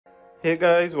Hey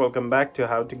guys, welcome back to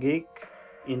How to Geek.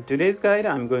 In today's guide,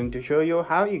 I'm going to show you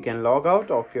how you can log out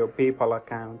of your PayPal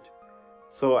account.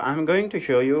 So I'm going to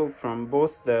show you from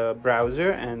both the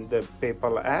browser and the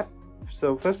PayPal app.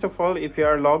 So first of all, if you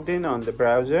are logged in on the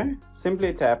browser,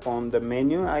 simply tap on the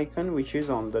menu icon which is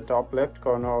on the top left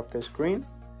corner of the screen.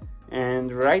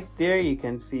 And right there you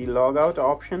can see logout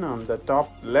option on the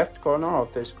top left corner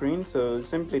of the screen. So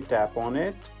simply tap on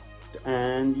it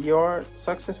and you're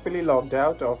successfully logged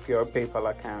out of your PayPal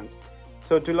account.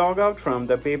 So to log out from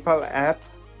the PayPal app,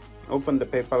 open the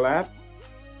PayPal app,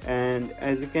 and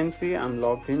as you can see, I'm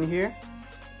logged in here.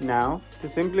 Now to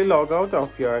simply log out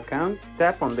of your account,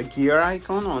 tap on the gear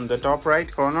icon on the top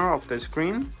right corner of the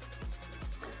screen.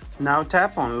 Now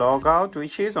tap on logout,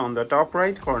 which is on the top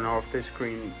right corner of the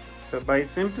screen. So by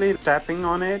simply tapping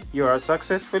on it, you are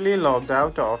successfully logged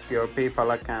out of your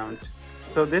PayPal account.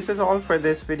 So this is all for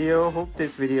this video. Hope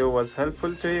this video was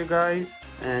helpful to you guys,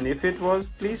 and if it was,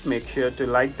 please make sure to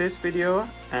like this video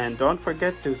and don't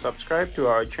forget to subscribe to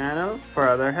our channel for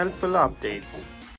other helpful updates.